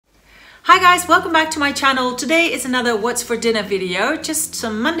Hi guys, welcome back to my channel. Today is another what's for dinner video, just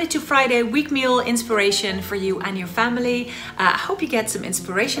some Monday to Friday week meal inspiration for you and your family. I hope you get some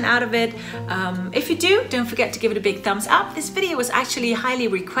inspiration out of it. If you do, don't forget to give it a big thumbs up. This video was actually highly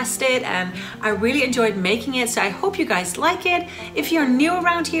requested and I really enjoyed making it, so I hope you guys like it. If you're new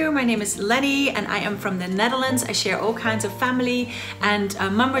around here, my name is Lenny and I am from the Netherlands. I share all kinds of family and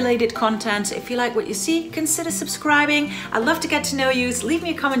mum related content, so if you like what you see, consider subscribing. I'd love to get to know you, so leave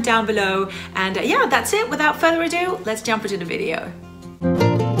me a comment down below. And yeah, that's it. Without further ado, let's jump into the video.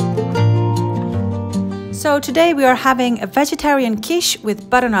 So today we are having a vegetarian quiche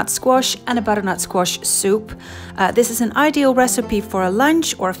with butternut squash and a butternut squash soup. This is an ideal recipe for a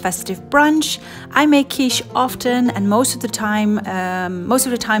lunch or a festive brunch. I make quiche often, and most of the times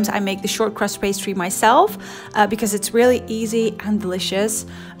I make the short crust pastry myself because it's really easy and delicious.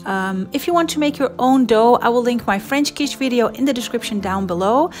 If you want to make your own dough, I will link my French quiche video in the description down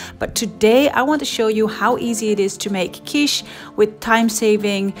below. But today I want to show you how easy it is to make quiche with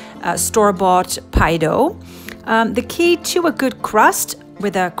time-saving store-bought pie dough. The key to a good crust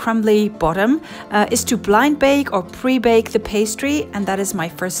with a crumbly bottom is to blind bake or pre-bake the pastry, and that is my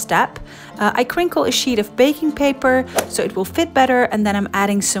first step. I crinkle a sheet of baking paper so it will fit better, and then I'm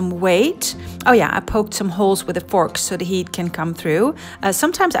adding some weight. Oh yeah, I poked some holes with a fork so the heat can come through.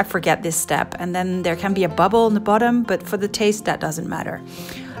 Sometimes I forget this step and then there can be a bubble on the bottom, but for the taste that doesn't matter.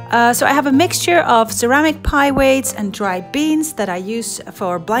 So I have a mixture of ceramic pie weights and dry beans that I use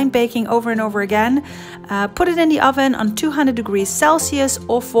for blind baking over and over again. Put it in the oven on 200 degrees Celsius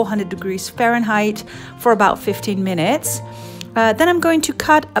or 400 degrees Fahrenheit for about 15 minutes. Then I'm going to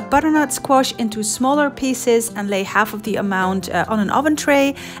cut a butternut squash into smaller pieces and lay half of the amount on an oven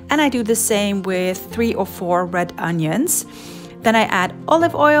tray, and I do the same with 3 or 4 red onions. Then I add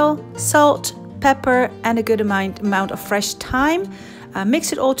olive oil, salt, pepper and a good amount of fresh thyme.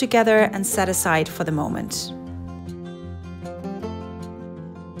 Mix it all together and set aside for the moment.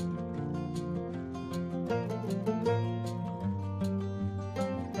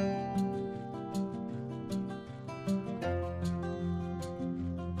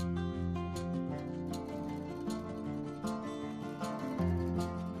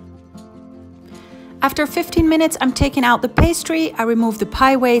 After 15 minutes, I'm taking out the pastry, I remove the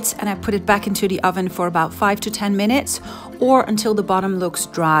pie weights and I put it back into the oven for about 5 to 10 minutes or until the bottom looks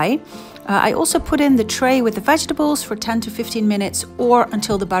dry. I also put in the tray with the vegetables for 10 to 15 minutes or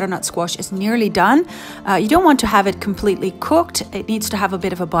until the butternut squash is nearly done. You don't want to have it completely cooked, it needs to have a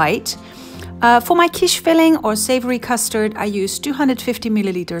bit of a bite. For my quiche filling or savory custard, I use 250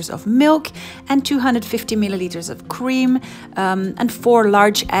 milliliters of milk and 250 milliliters of cream and 4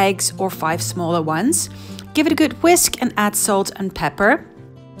 large eggs or 5 smaller ones. Give it a good whisk and add salt and pepper.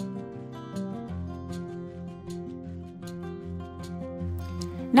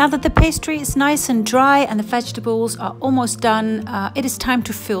 Now that the pastry is nice and dry and the vegetables are almost done, it is time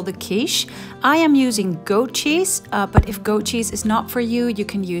to fill the quiche. I am using goat cheese, but if goat cheese is not for you, you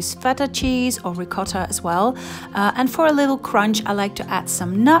can use feta cheese or ricotta as well. And for a little crunch, I like to add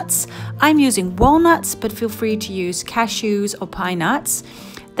some nuts. I'm using walnuts, but feel free to use cashews or pine nuts.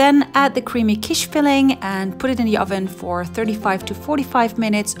 Then add the creamy quiche filling and put it in the oven for 35 to 45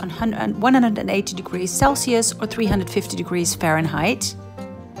 minutes on 180 degrees Celsius or 350 degrees Fahrenheit.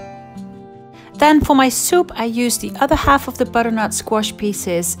 Then for my soup, I use the other half of the butternut squash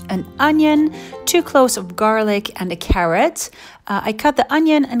pieces, an onion, 2 cloves of garlic and a carrot. I cut the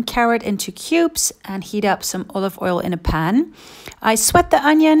onion and carrot into cubes and heat up some olive oil in a pan. I sweat the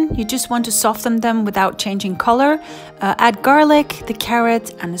onion, you just want to soften them without changing color. Add garlic, the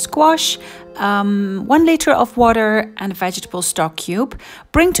carrot and the squash. 1 liter of water and a vegetable stock cube.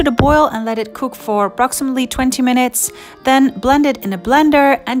 Bring to the boil and let it cook for approximately 20 minutes. Then blend it in a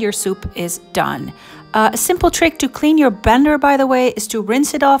blender and your soup is done. A simple trick to clean your blender, by the way, is to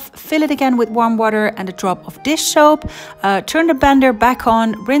rinse it off, fill it again with warm water and a drop of dish soap. Turn the blender back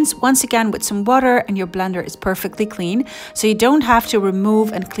on, rinse once again with some water and your blender is perfectly clean. So you don't have to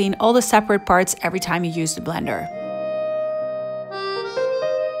remove and clean all the separate parts every time you use the blender.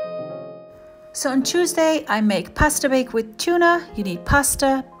 So on Tuesday, I make pasta bake with tuna. You need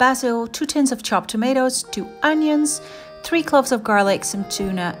pasta, basil, 2 tins of chopped tomatoes, 2 onions, 3 cloves of garlic, some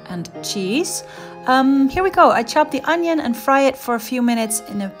tuna and cheese. Here we go. I chop the onion and fry it for a few minutes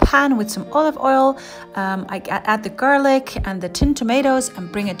in a pan with some olive oil. I add the garlic and the tinned tomatoes and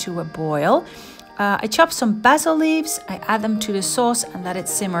bring it to a boil. I chop some basil leaves. I add them to the sauce and let it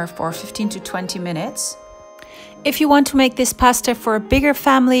simmer for 15 to 20 minutes. If you want to make this pasta for a bigger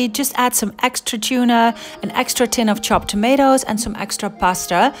family, just add some extra tuna, an extra tin of chopped tomatoes and some extra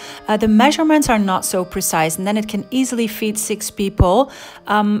pasta. The measurements are not so precise and then it can easily feed 6 people.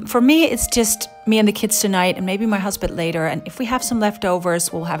 For me, it's just me and the kids tonight and maybe my husband later. And if we have some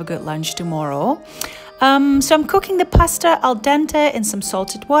leftovers, we'll have a good lunch tomorrow. So I'm cooking the pasta al dente in some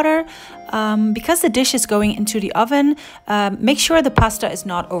salted water. Because the dish is going into the oven, make sure the pasta is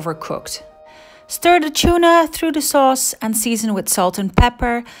not overcooked. Stir the tuna through the sauce and season with salt and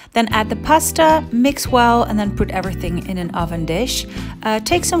pepper. Then add the pasta, mix well, and then put everything in an oven dish.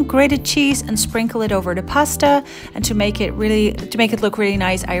 Take some grated cheese and sprinkle it over the pasta. And to make it look really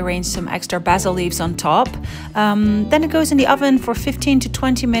nice, I arranged some extra basil leaves on top. Then it goes in the oven for 15 to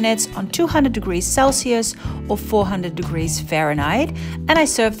 20 minutes on 200 degrees Celsius or 400 degrees Fahrenheit. And I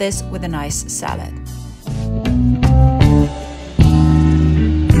serve this with a nice salad.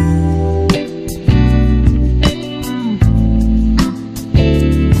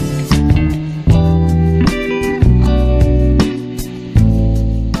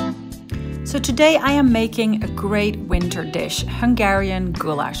 So today I am making a great winter dish, Hungarian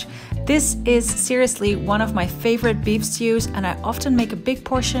Goulash. This is seriously one of my favorite beef stews and I often make a big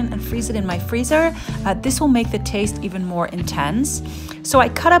portion and freeze it in my freezer. This will make the taste even more intense. So I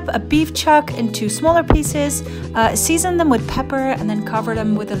cut up a beef chuck into smaller pieces, season them with pepper and then cover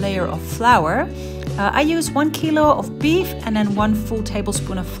them with a layer of flour. I use 1 kilo of beef and then 1 full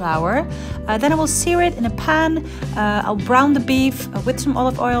tablespoon of flour. Then I will sear it in a pan. I'll brown the beef with some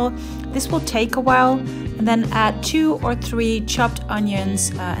olive oil. This will take a while. And then add 2 or 3 chopped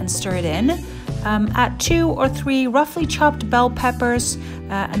onions and stir it in. Add 2 or 3 roughly chopped bell peppers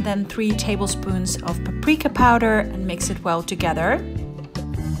and then 3 tablespoons of paprika powder and mix it well together.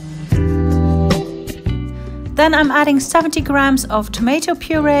 Then I'm adding 70 grams of tomato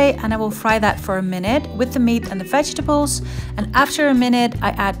puree and I will fry that for a minute with the meat and the vegetables. And after a minute,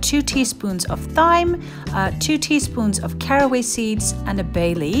 I add 2 teaspoons of thyme, 2 teaspoons of caraway seeds and a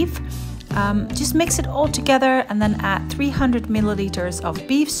bay leaf. Just mix it all together and then add 300 milliliters of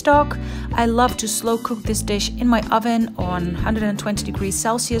beef stock. I love to slow cook this dish in my oven on 120 degrees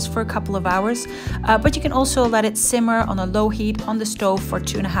Celsius for a couple of hours, but you can also let it simmer on a low heat on the stove for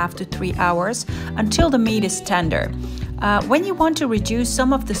 2.5 to 3 hours until the meat is tender. When you want to reduce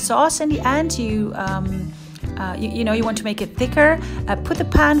some of the sauce in the end, you want to make it thicker, put the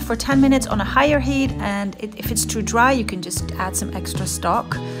pan for 10 minutes on a higher heat, and if it's too dry, you can just add some extra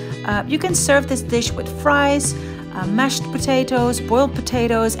stock. You can serve this dish with fries, mashed potatoes, boiled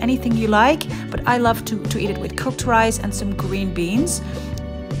potatoes, anything you like, but I love to eat it with cooked rice and some green beans.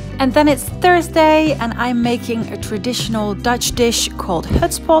 And then it's Thursday and I'm making a traditional Dutch dish called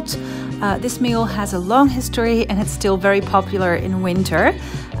hutspot. This meal has a long history and it's still very popular in winter.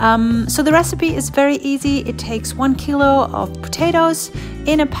 So the recipe is very easy. It takes 1 kilo of potatoes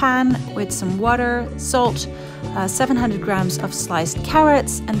in a pan with some water, salt, 700 grams of sliced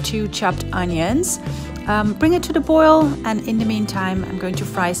carrots and 2 chopped onions. Bring it to the boil and in the meantime I'm going to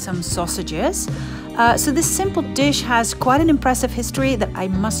fry some sausages. So this simple dish has quite an impressive history that I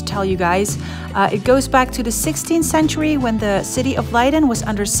must tell you guys. It goes back to the 16th century when the city of Leiden was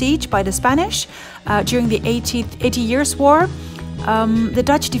under siege by the Spanish during the 80 Years' War. The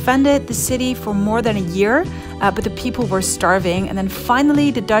Dutch defended the city for more than a year, but the people were starving. And then finally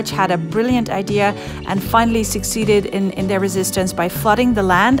the Dutch had a brilliant idea and finally succeeded in their resistance by flooding the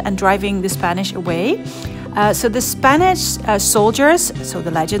land and driving the Spanish away. So the Spanish soldiers, so the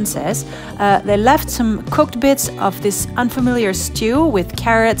legend says, they left some cooked bits of this unfamiliar stew with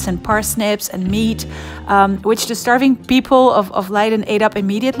carrots and parsnips and meat, which the starving people of Leiden ate up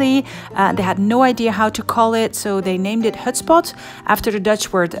immediately. They had no idea how to call it, so they named it hutspot after the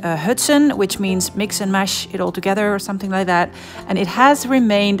Dutch word hutsen, which means mix and mash it all together or something like that. And it has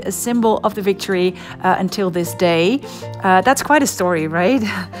remained a symbol of the victory until this day. That's quite a story, right?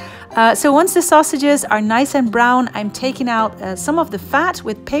 So once the sausages are nice and brown, I'm taking out some of the fat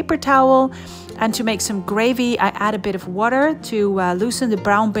with paper towel. And to make some gravy, I add a bit of water to loosen the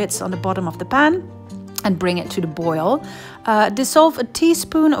brown bits on the bottom of the pan and bring it to the boil. Dissolve a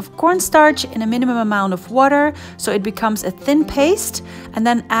teaspoon of cornstarch in a minimum amount of water so it becomes a thin paste, and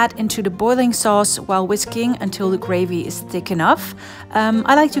then add into the boiling sauce while whisking until the gravy is thick enough.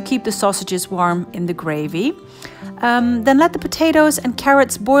 I like to keep the sausages warm in the gravy. Then let the potatoes and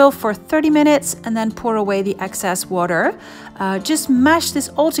carrots boil for 30 minutes and then pour away the excess water. Just mash this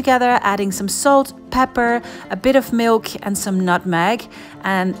all together, adding some salt, pepper, a bit of milk and some nutmeg,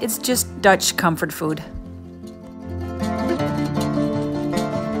 and it's just Dutch comfort food.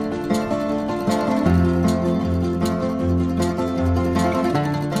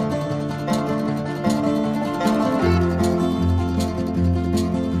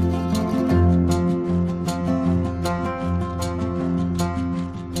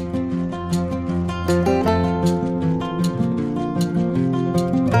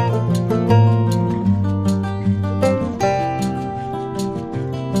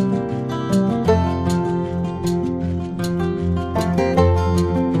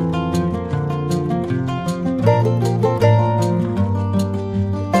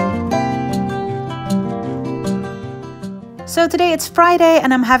 So today it's Friday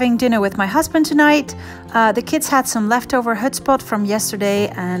and I'm having dinner with my husband tonight. The kids had some leftover hutspot from yesterday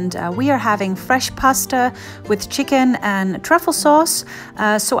and we are having fresh pasta with chicken and truffle sauce.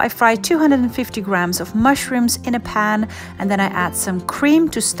 So I fried 250 grams of mushrooms in a pan and then I add some cream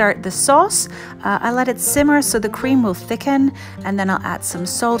to start the sauce. I let it simmer so the cream will thicken, and then I'll add some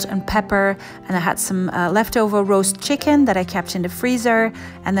salt and pepper, and I had some leftover roast chicken that I kept in the freezer,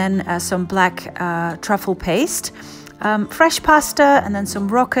 and then some black truffle paste. Fresh pasta and then some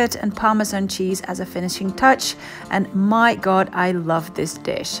rocket and parmesan cheese as a finishing touch, and my god, I love this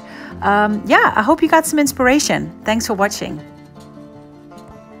dish. Yeah, I hope you got some inspiration. Thanks for watching.